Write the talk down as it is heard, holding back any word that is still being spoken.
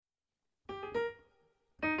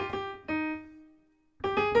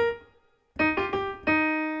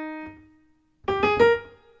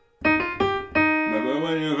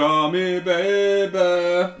baby.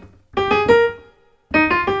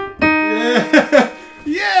 Yeah.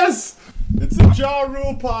 Yes! It's a Ja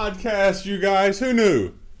Rule podcast, you guys. Who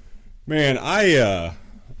knew? Man,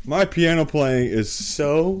 my piano playing is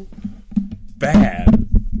so bad.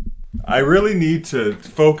 I really need to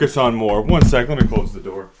focus on more. One sec, let me close the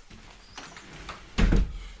door.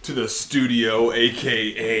 To the studio,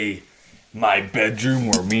 aka my bedroom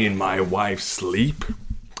where me and my wife sleep.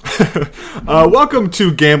 Welcome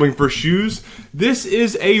to Gambling for Shoes. This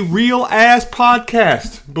is a real ass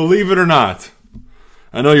podcast, believe it or not.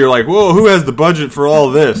 I know you're like, whoa, who has the budget for all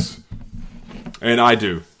this? And I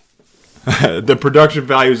do. The production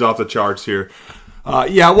value is off the charts here.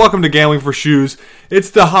 Welcome to Gambling for Shoes. It's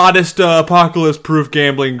the hottest apocalypse-proof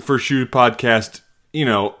Gambling for Shoes podcast,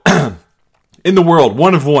 in the world.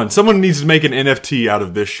 One of one. Someone needs to make an NFT out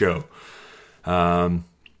of this show.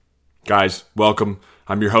 Guys, welcome.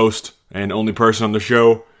 I'm your host and only person on the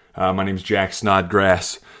show. My name's Jack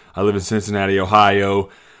Snodgrass. I live in Cincinnati, Ohio.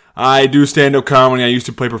 I do stand-up comedy. I used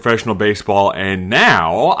to play professional baseball, and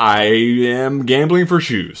now I am gambling for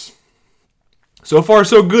shoes. So far,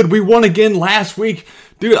 so good. We won again last week.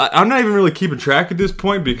 Dude, I'm not even really keeping track at this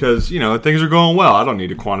point because, things are going well. I don't need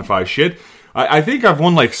to quantify shit. I think I've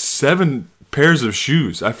won like 7 pairs of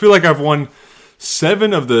shoes. I feel like I've won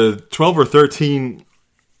 7 of the 12 or 13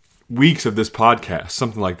 weeks of this podcast,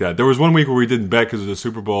 something like that. There was one week where we didn't bet because of the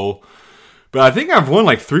Super Bowl, but I think I've won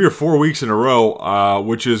like 3 or 4 weeks in a row,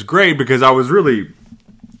 which is great because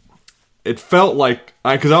it felt like,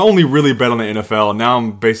 because I only really bet on the NFL, and now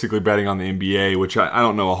I'm basically betting on the NBA, which I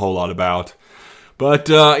don't know a whole lot about. But,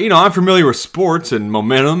 I'm familiar with sports and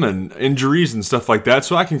momentum and injuries and stuff like that,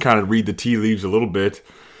 so I can kind of read the tea leaves a little bit.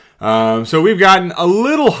 So we've gotten a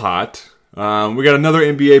little hot. We got another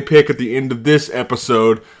NBA pick at the end of this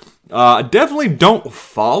episode. Definitely don't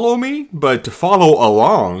follow me, but to follow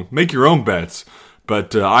along, make your own bets.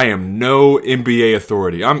 But I am no NBA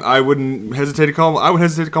authority. I would hesitate to call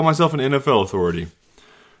myself an NFL authority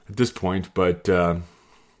at this point. But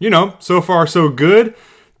so far so good.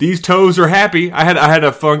 These toes are happy. I had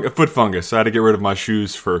a foot fungus, so I had to get rid of my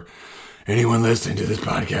shoes for anyone listening to this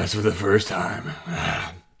podcast for the first time.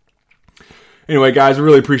 Anyway, guys, I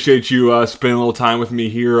really appreciate you spending a little time with me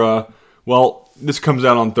here. This comes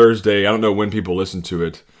out on Thursday. I don't know when people listen to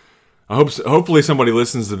it. Hopefully somebody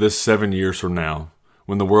listens to this 7 years from now,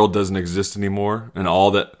 when the world doesn't exist anymore, and all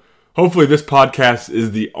that. Hopefully this podcast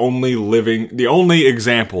is the only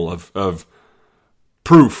example of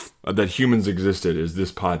proof that humans existed is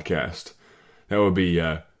this podcast. That would be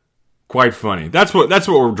quite funny. That's what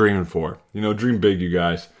we're dreaming for. Dream big, you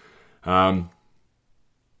guys. I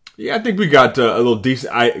think we got a little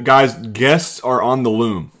decent. Guys, guests are on the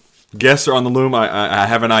loom. I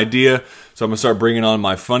have an idea, so I'm going to start bringing on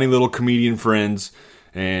my funny little comedian friends,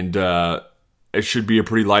 and it should be a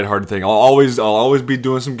pretty lighthearted thing. I'll always be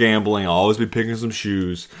doing some gambling. I'll always be picking some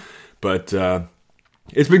shoes, but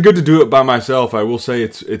it's been good to do it by myself. I will say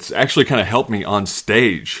it's actually kind of helped me on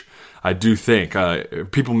stage. I do think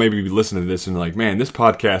people maybe be listening to this and like, man, this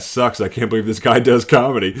podcast sucks. I can't believe this guy does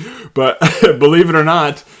comedy. But believe it or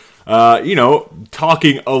not,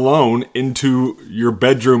 talking alone into your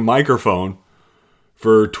bedroom microphone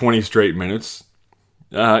for 20 straight minutes,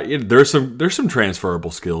 there's some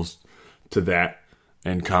transferable skills to that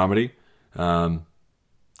and comedy.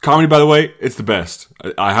 Comedy, by the way, it's the best.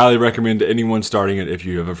 I highly recommend to anyone starting it if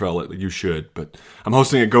you ever felt like you should. But I'm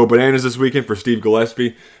hosting at Go Bananas this weekend for Steve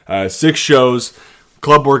Gillespie. 6 shows.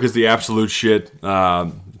 Club work is the absolute shit.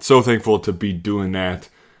 So thankful to be doing that.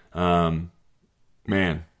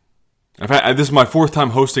 Man. This is my 4th time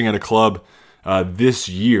hosting at a club this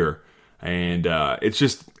year, and it's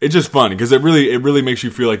just fun because it really makes you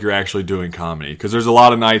feel like you're actually doing comedy. Because there's a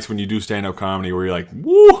lot of nights when you do stand-up comedy where you're like,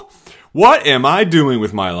 woo, what am I doing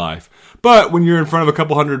with my life? But when you're in front of a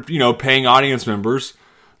couple hundred, paying audience members,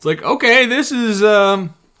 it's like, okay, this is,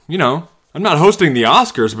 I'm not hosting the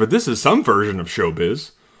Oscars, but this is some version of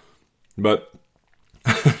showbiz. But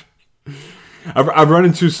I've run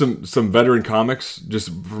into some veteran comics just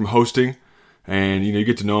from hosting, and you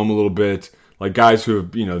get to know them a little bit, like guys who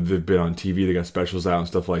have they've been on TV, they got specials out and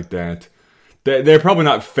stuff like that. They're probably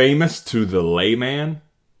not famous to the layman.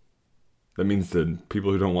 That means the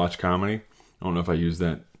people who don't watch comedy. I don't know if I used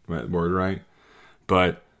that word right,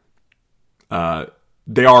 but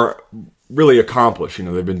they are really accomplished.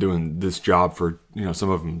 They've been doing this job for some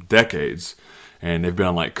of them decades. And they've been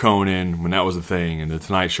on like Conan when that was a thing, and the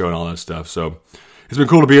Tonight Show and all that stuff. So it's been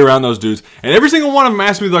cool to be around those dudes. And every single one of them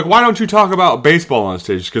asked me, like, why don't you talk about baseball on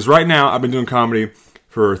stage? Because right now I've been doing comedy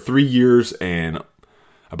for 3 years and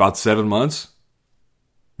about 7 months.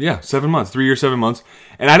 Yeah, 7 months, 3 years, 7 months,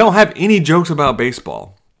 and I don't have any jokes about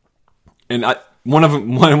baseball. And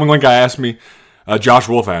one guy asked me, Josh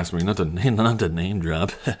Wolf asked me, not to name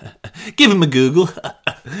drop, give him a Google.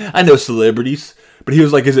 I know celebrities, but he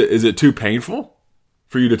was like, is it too painful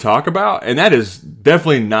for you to talk about? And that is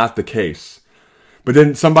definitely not the case. But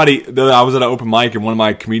then I was at an open mic, and one of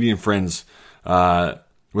my comedian friends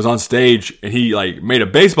was on stage, and he like made a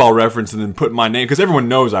baseball reference and then put my name, because everyone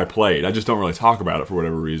knows I played. I just don't really talk about it for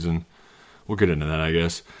whatever reason. We'll get into that, I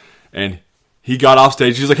guess. And he got off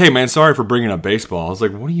stage. He's like, hey, man, sorry for bringing up baseball. I was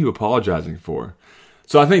like, what are you apologizing for?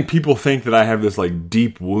 So I think people think that I have this like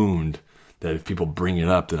deep wound that if people bring it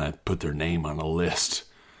up, then I put their name on a list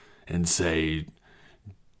and say,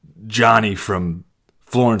 Johnny from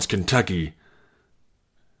Florence, Kentucky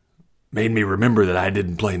made me remember that I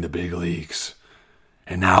didn't play in the big leagues.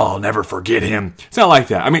 And now I'll never forget him. It's not like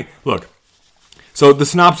that. I mean, look. So the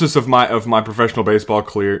synopsis of my professional baseball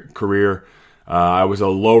career, I was a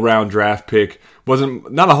low-round draft pick.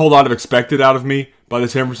 Not a whole lot of expected out of me by the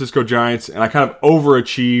San Francisco Giants, and I kind of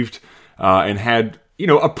overachieved and had,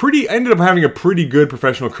 ended up having a pretty good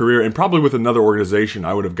professional career, and probably with another organization,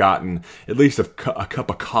 I would have gotten at least a cup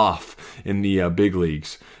of cough in the big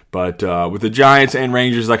leagues. But with the Giants and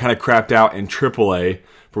Rangers, I kind of crapped out in AAA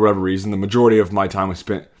for whatever reason. The majority of my time was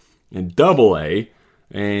spent in AA,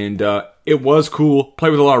 and it was cool.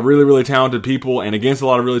 Played with a lot of really, really talented people, and against a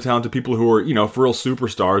lot of really talented people who are, for real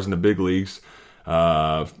superstars in the big leagues.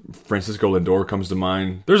 Francisco Lindor comes to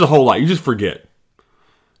mind. There's a whole lot. You just forget.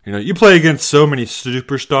 You play against so many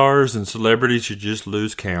superstars and celebrities, you just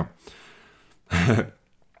lose count. So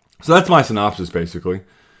that's my synopsis, basically.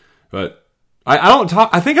 But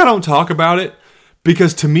I think I don't talk about it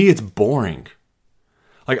because to me it's boring.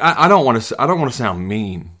 Like I don't want to sound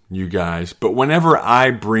mean, you guys, but whenever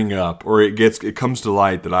I bring up or it comes to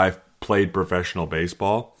light that I've played professional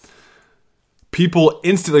baseball, people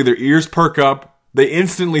instantly, their ears perk up. They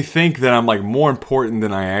instantly think that I'm like more important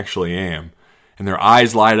than I actually am. And their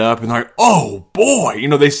eyes light up and they're like, oh boy,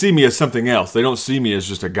 they see me as something else. They don't see me as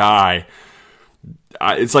just a guy.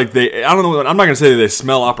 It's like I don't know, I'm not going to say that they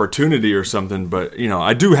smell opportunity or something, but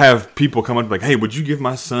I do have people come up like, hey, would you give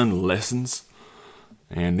my son lessons?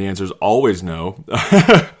 And the answer is always no.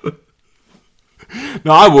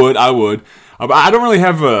 No, I would. I don't really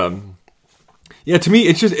have to me,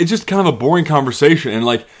 it's just kind of a boring conversation. And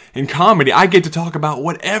like in comedy, I get to talk about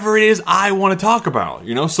whatever it is I want to talk about,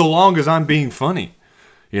 so long as I'm being funny,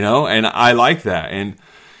 and I like that. And,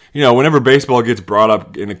 whenever baseball gets brought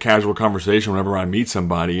up in a casual conversation, whenever I meet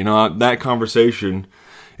somebody, that conversation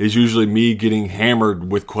is usually me getting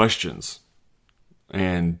hammered with questions.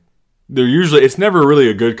 And it's never really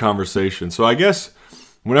a good conversation. So I guess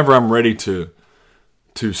whenever I'm ready to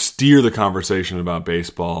steer the conversation about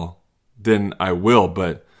baseball, then I will.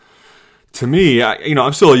 But to me,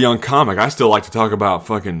 I'm still a young comic. I still like to talk about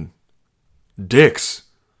fucking dicks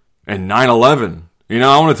and 9/11.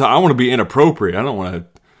 I want to be inappropriate. I don't want to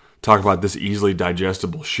talk about this easily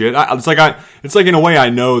digestible shit. It's like in a way I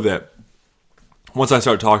know that once I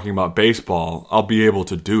start talking about baseball, I'll be able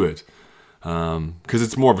to do it. Because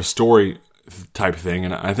it's more of a story type thing,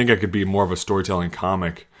 and I think I could be more of a storytelling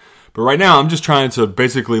comic. But right now, I'm just trying to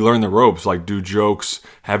basically learn the ropes, like do jokes,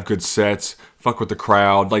 have good sets, fuck with the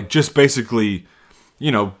crowd, like just basically,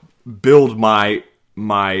 build my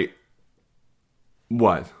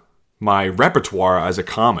repertoire as a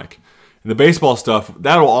comic. And the baseball stuff,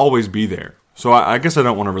 that'll always be there. So I guess I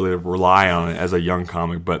don't want to really rely on it as a young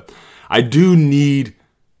comic, but I do need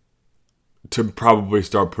to probably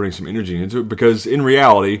start putting some energy into it, because in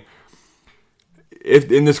reality,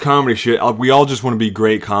 if in this comedy shit, we all just want to be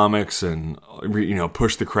great comics and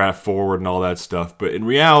push the craft forward and all that stuff. But in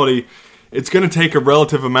reality, it's going to take a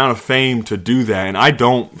relative amount of fame to do that, and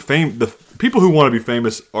the people who want to be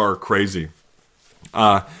famous are crazy.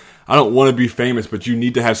 I don't want to be famous, but you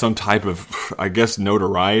need to have some type of, I guess,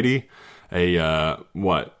 notoriety, a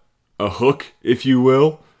hook, if you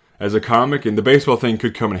will, as a comic, and the baseball thing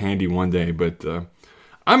could come in handy one day, but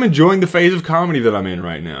I'm enjoying the phase of comedy that I'm in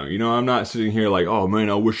right now. I'm not sitting here like, oh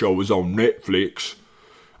man, I wish I was on Netflix.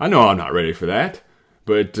 I know I'm not ready for that,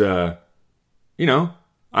 but, I'm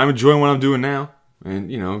enjoying what I'm doing now, and,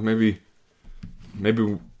 maybe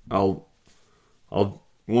I'll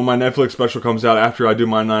when my Netflix special comes out, after I do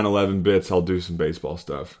my 9/11 bits, I'll do some baseball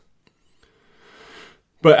stuff.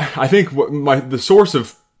 But I think the source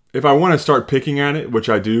of, if I want to start picking at it, which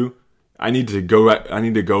I do, I need to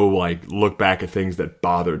go like look back at things that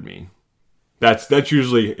bothered me. That's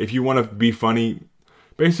usually, if you want to be funny,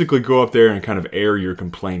 basically go up there and kind of air your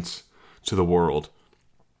complaints to the world.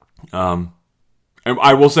 And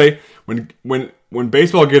I will say, when when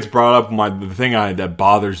baseball gets brought up, the thing that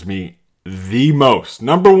bothers me the most,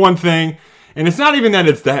 number one thing, and it's not even that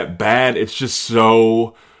it's that bad, it's just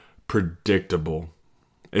so predictable,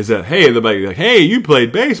 is that, hey, they'll be like, hey, you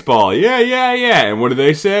played baseball. Yeah. And what do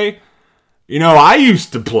they say? I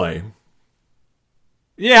used to play.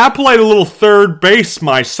 Yeah, I played a little third base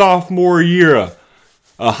my sophomore year of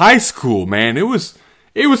high school, man. It was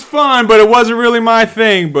fun, but it wasn't really my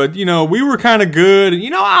thing. But, we were kind of good. You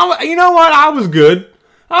know what? I was good.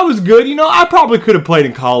 I probably could have played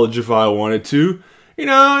in college if I wanted to.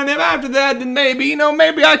 And then after that, then maybe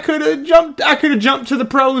I could have jumped to the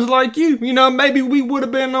pros like you. Maybe we would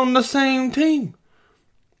have been on the same team.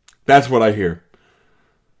 That's what I hear.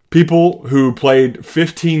 People who played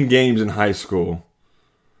 15 games in high school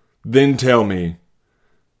then tell me,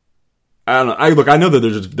 I don't know. I know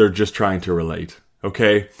that they're just trying to relate,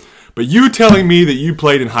 okay? But you telling me that you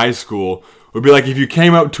played in high school would be like if you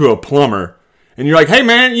came up to a plumber and you're like, hey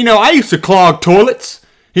man, I used to clog toilets.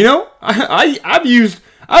 I've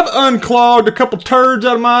unclogged a couple turds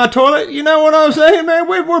out of my toilet. You know what I'm saying, man?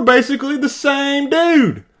 We're basically the same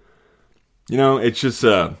dude. It's just,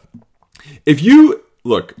 if you,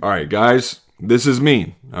 look, all right, guys, this is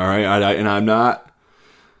mean, all right? And I'm not,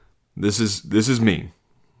 this is mean.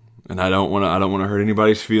 And I don't want to hurt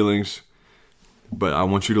anybody's feelings, but I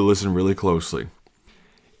want you to listen really closely.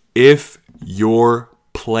 If your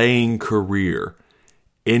playing career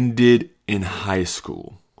ended in high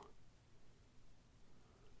school,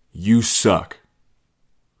 you suck.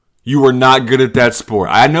 You are not good at that sport.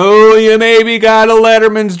 I know you maybe got a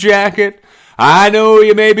Letterman's jacket. I know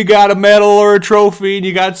you maybe got a medal or a trophy and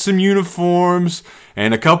you got some uniforms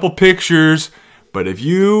and a couple pictures. But if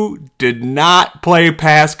you did not play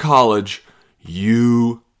past college,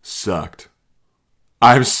 you sucked.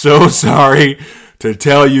 I'm so sorry to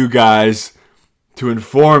tell you guys, to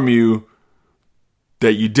inform you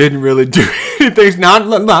that you didn't really do anything. Now,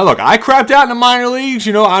 look, I crapped out in the minor leagues.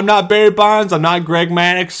 I'm not Barry Bonds. I'm not Greg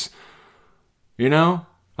Maddux.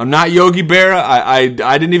 I'm not Yogi Berra. I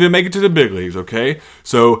didn't even make it to the big leagues, okay?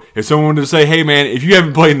 So if someone wanted to say, hey, man, if you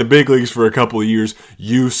haven't played in the big leagues for a couple of years,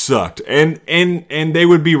 you sucked. And they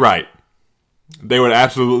would be right. They would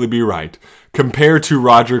absolutely be right. Compared to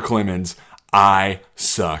Roger Clemens, I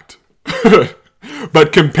sucked.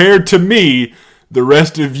 But compared to me, the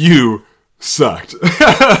rest of you sucked.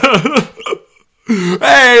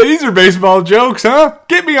 Hey, these are baseball jokes, huh?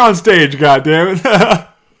 Get me on stage, goddammit.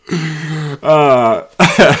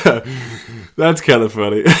 That's kind of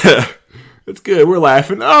funny. It's good. We're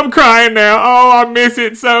laughing. Oh, I'm crying now. Oh, I miss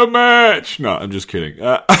it so much. No, I'm just kidding.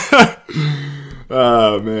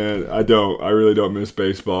 Oh, man. I don't. I really don't miss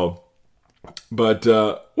baseball. But,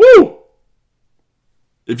 woo!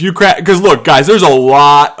 If you crack, because look, guys, there's a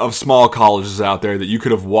lot of small colleges out there that you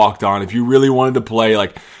could have walked on if you really wanted to play.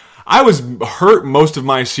 Like, I was hurt most of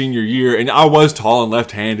my senior year, and I was tall and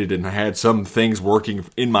left-handed, and I had some things working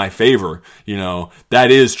in my favor.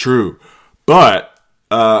 That is true. But,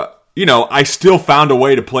 I still found a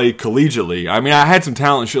way to play collegiately. I mean, I had some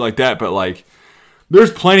talent and shit like that, but, like,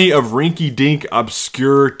 there's plenty of rinky-dink,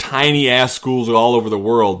 obscure, tiny-ass schools all over the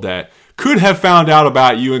world that could have found out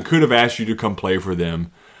about you and could have asked you to come play for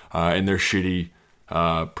them in their shitty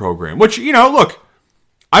program. Which, look,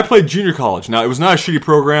 I played junior college. Now, it was not a shitty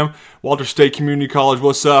program. Walter State Community College,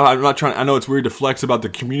 what's up? I'm not trying. I know it's weird to flex about the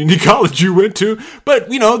community college you went to, but,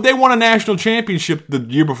 they won a national championship the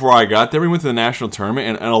year before I got there. We went to the national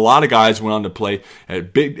tournament, and a lot of guys went on to play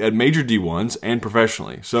at major D1s and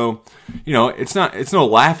professionally. So, it's no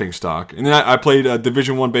laughing stock. And then I played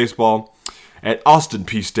Division I baseball at Austin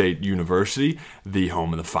Peay State University, the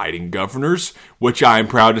home of the Fighting Governors, which I am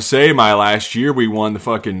proud to say, my last year we won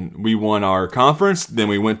our conference. Then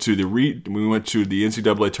we went to the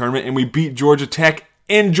NCAA tournament and we beat Georgia Tech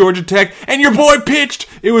in Georgia Tech, and your boy pitched.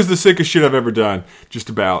 It was the sickest shit I've ever done,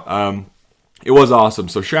 just about. It was awesome.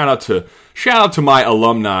 So shout out to my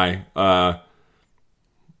alumni. But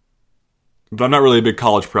I'm not really a big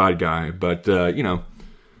college pride guy, but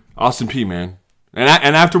Austin Peay, man.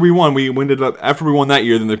 And after we won, after we won that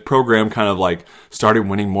year, then the program kind of like started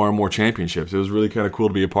winning more and more championships. It was really kind of cool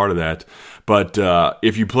to be a part of that. But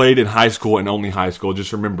if you played in high school and only high school,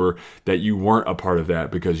 just remember that you weren't a part of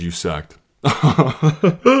that because you sucked.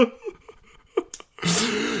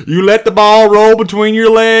 You let the ball roll between your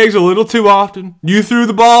legs a little too often. You threw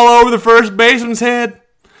the ball over the first baseman's head.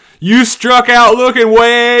 You struck out looking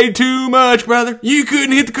way too much, brother. You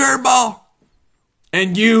couldn't hit the curveball.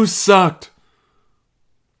 And you sucked.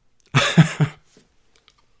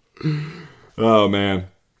 Oh, man.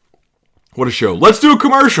 What a show. Let's do a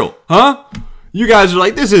commercial, huh? You guys are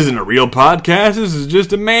like, this isn't a real podcast. This is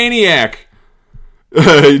just a maniac.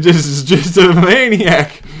 just a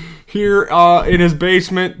maniac here in his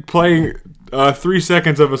basement playing 3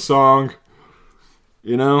 seconds of a song.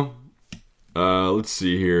 You know? Let's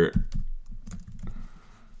see here.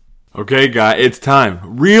 Okay, guy, it's time.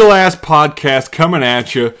 Real ass podcast coming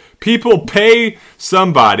at you. People pay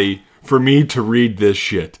somebody for me to read this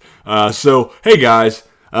shit. So, hey guys,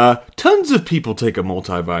 tons of people take a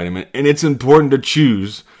multivitamin, and it's important to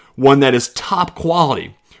choose one that is top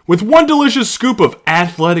quality. With one delicious scoop of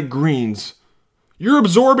Athletic Greens, you're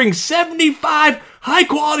absorbing 75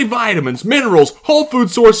 high-quality vitamins, minerals, whole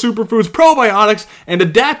food source superfoods, probiotics, and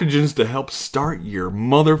adaptogens to help start your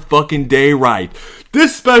motherfucking day right.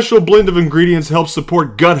 This special blend of ingredients helps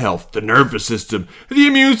support gut health, the nervous system, the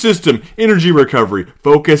immune system, energy recovery,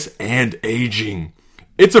 focus, and aging.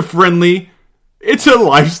 It's a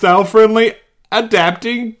lifestyle-friendly,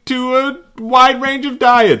 adapting to a wide range of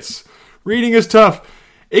diets. Reading is tough.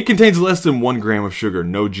 It contains less than 1 gram of sugar,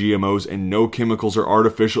 no GMOs, and no chemicals or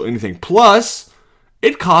artificial anything. Plus,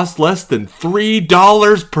 it costs less than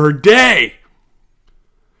 $3 per day.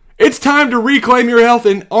 It's time to reclaim your health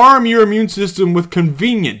and arm your immune system with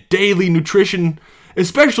convenient daily nutrition,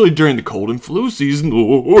 especially during the cold and flu season.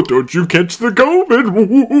 Oh, don't you catch the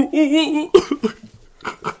COVID.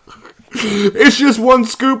 It's just 1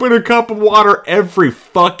 scoop in a cup of water every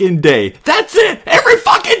fucking day. That's it! Every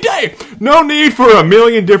fucking day! No need for a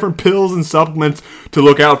million different pills and supplements to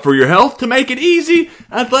look out for your health. To make it easy,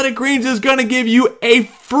 Athletic Greens is going to give you a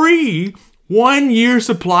free 1-year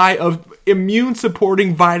supply of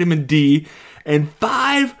immune-supporting vitamin D and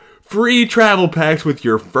 5 free travel packs with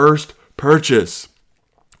your first purchase.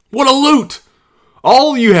 What a loot!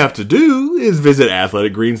 All you have to do is visit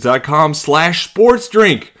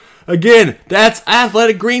athleticgreens.com/sportsdrink. Again, that's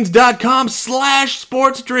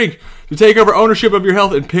athleticgreens.com/sportsdrink to take over ownership of your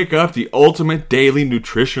health and pick up the ultimate daily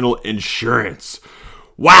nutritional insurance.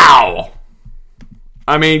 Wow!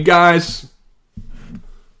 I mean, guys,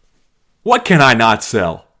 what can I not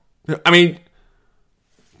sell? I mean,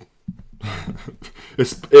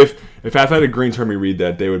 if Athletic Greens heard me read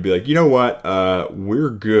that, they would be like, you know what?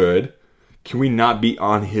 We're good. Can we not be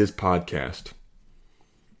on his podcast?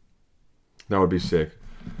 That would be sick.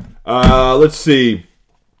 Let's see.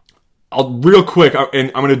 Real quick,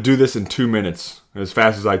 and I'm going to do this in 2 minutes, as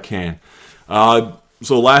fast as I can.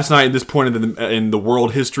 So last night, at this point in the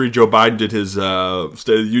world history, Joe Biden did his State of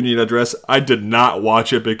the Union address. I did not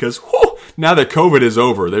watch it because now that COVID is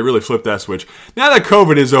over, they really flipped that switch. Now that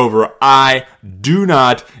COVID is over, I do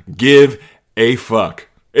not give a fuck.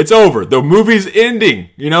 It's over. The movie's ending.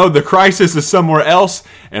 You know, the crisis is somewhere else.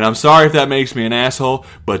 And I'm sorry if that makes me an asshole,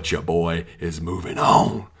 but your boy is moving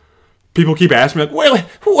on. People keep asking me, like, wait,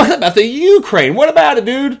 what about the Ukraine? What about it,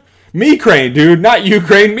 dude? Me-crane, dude. Not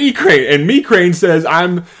Ukraine, me-crane. And me-crane says I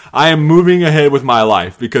am moving ahead with my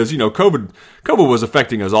life because, you know, COVID was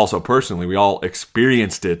affecting us also personally. We all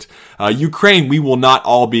experienced it. Ukraine, we will not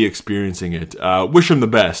all be experiencing it. Wish them the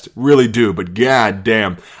best. Really do. But god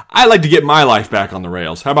damn, I like to get my life back on the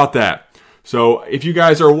rails. How about that? So if you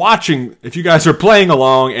guys are watching, if you guys are playing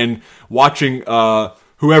along and watching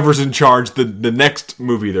whoever's in charge, the next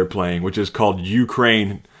movie they're playing, which is called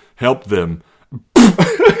Ukraine, Help Them.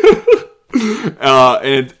 And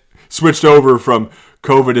it switched over from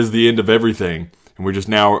COVID is the end of everything, and we've just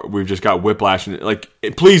got whiplash, and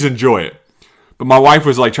please enjoy it. But my wife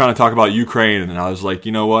was like trying to talk about Ukraine, and I was like,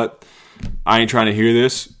 you know what? I ain't trying to hear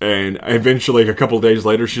this. And eventually, a couple of days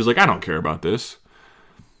later, she was like, I don't care about this.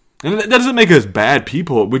 And that doesn't make us bad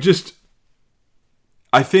people.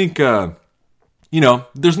 I think,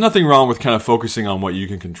 there's nothing wrong with kind of focusing on what you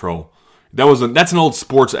can control. That's an old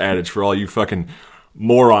sports adage for all you fucking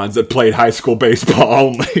morons that played high school baseball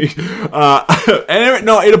only. It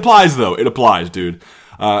applies though. It applies, dude.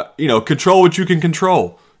 Control what you can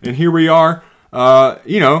control. And here we are, trying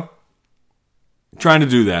to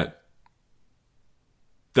do that.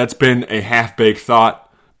 That's been a half-baked thought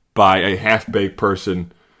by a half-baked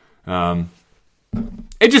person.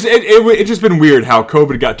 It's just been weird how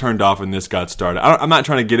COVID got turned off and this got started. I'm not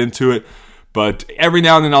trying to get into it, but every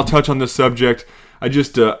now and then I'll touch on this subject. I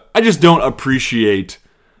just don't appreciate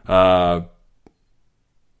the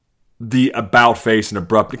about face and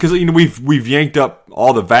abrupt, because we've yanked up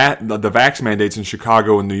all the vax mandates in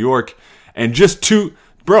Chicago and New York, and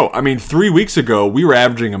 3 weeks ago we were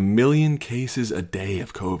averaging 1 million cases a day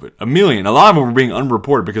of COVID. 1 million. A lot of them were being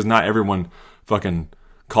unreported because not everyone fucking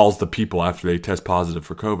calls the people after they test positive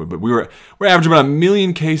for COVID. But we're averaging about 1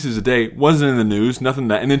 million cases a day. Wasn't in the news, nothing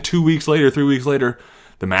that. And then 3 weeks later,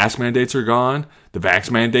 the mask mandates are gone. The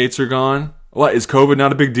vax mandates are gone. What, is COVID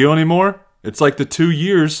not a big deal anymore? It's like the 2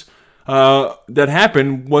 years that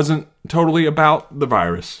happened wasn't totally about the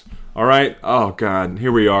virus. All right? Oh, God.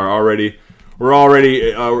 Here we are already. We're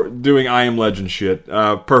already doing I Am Legend shit.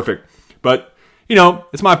 Perfect. But,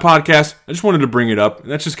 it's my podcast. I just wanted to bring it up.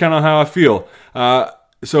 That's just kind of how I feel.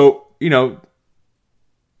 So,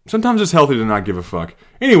 sometimes it's healthy to not give a fuck.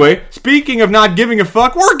 Anyway, speaking of not giving a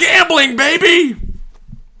fuck, we're gambling, baby!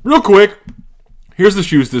 Real quick, here's the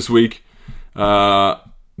shoes this week. They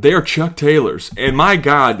are Chuck Taylors. And my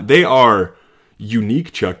God, they are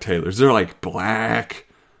unique Chuck Taylors. They're like black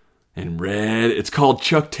and red. It's called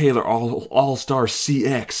Chuck Taylor All-Star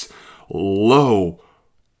CX Low.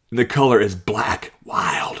 The color is black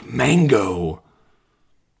wild mango.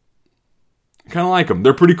 Kind of like them.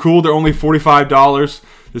 They're pretty cool. They're only $45.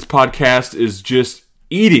 This podcast is just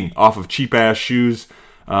eating off of cheap-ass shoes.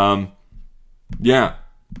 Yeah.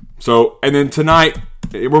 So, and then tonight,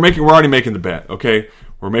 we're already making the bet, okay?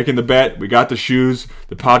 We're making the bet. We got the shoes.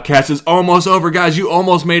 The podcast is almost over, guys. You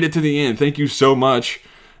almost made it to the end. Thank you so much.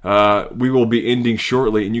 We will be ending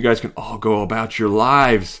shortly, and you guys can all go about your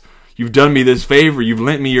lives. You've done me this favor. You've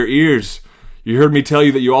lent me your ears. You heard me tell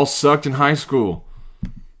you that you all sucked in high school.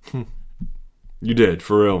 You did,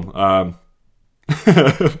 for real.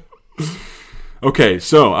 Okay,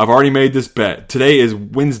 so I've already made this bet. Today is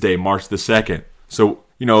Wednesday, March the 2nd. So,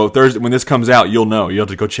 Thursday, when this comes out, you'll know. You'll have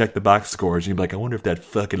to go check the box scores. And you'll be like, I wonder if that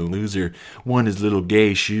fucking loser won his little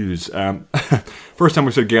gay shoes. First time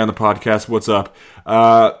we said gay on the podcast. What's up?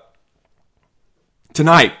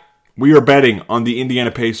 Tonight, we are betting on the Indiana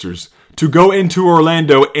Pacers to go into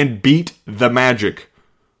Orlando and beat the Magic.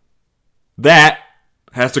 That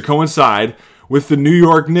has to coincide with the New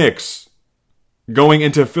York Knicks going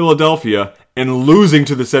into Philadelphia and losing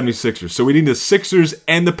to the 76ers. So we need the Sixers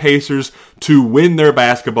and the Pacers to win their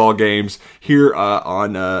basketball games here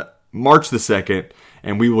on March the 2nd,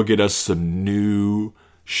 and we will get us some new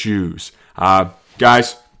shoes.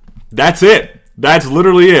 Guys, that's it. That's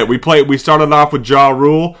literally it. We started off with Ja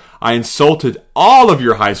Rule. I insulted all of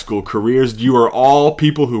your high school careers. You are all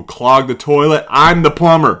people who clog the toilet. I'm the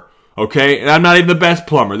plumber. Okay? And I'm not even the best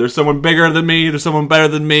plumber. There's someone bigger than me. There's someone better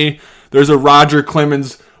than me. There's a Roger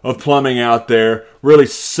Clemens of plumbing out there, really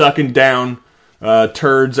sucking down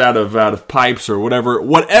turds out of pipes or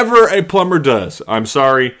whatever a plumber does. I'm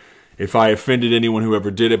sorry if I offended anyone who ever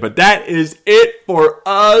did it, but that is it for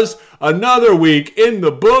us. Another week in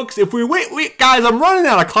the books. If we wait, guys, I'm running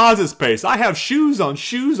out of closet space. I have shoes on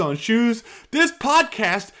shoes on shoes. This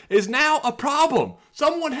podcast is now a problem.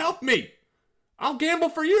 Someone help me. I'll gamble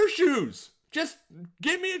for your shoes. Just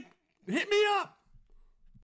hit me up.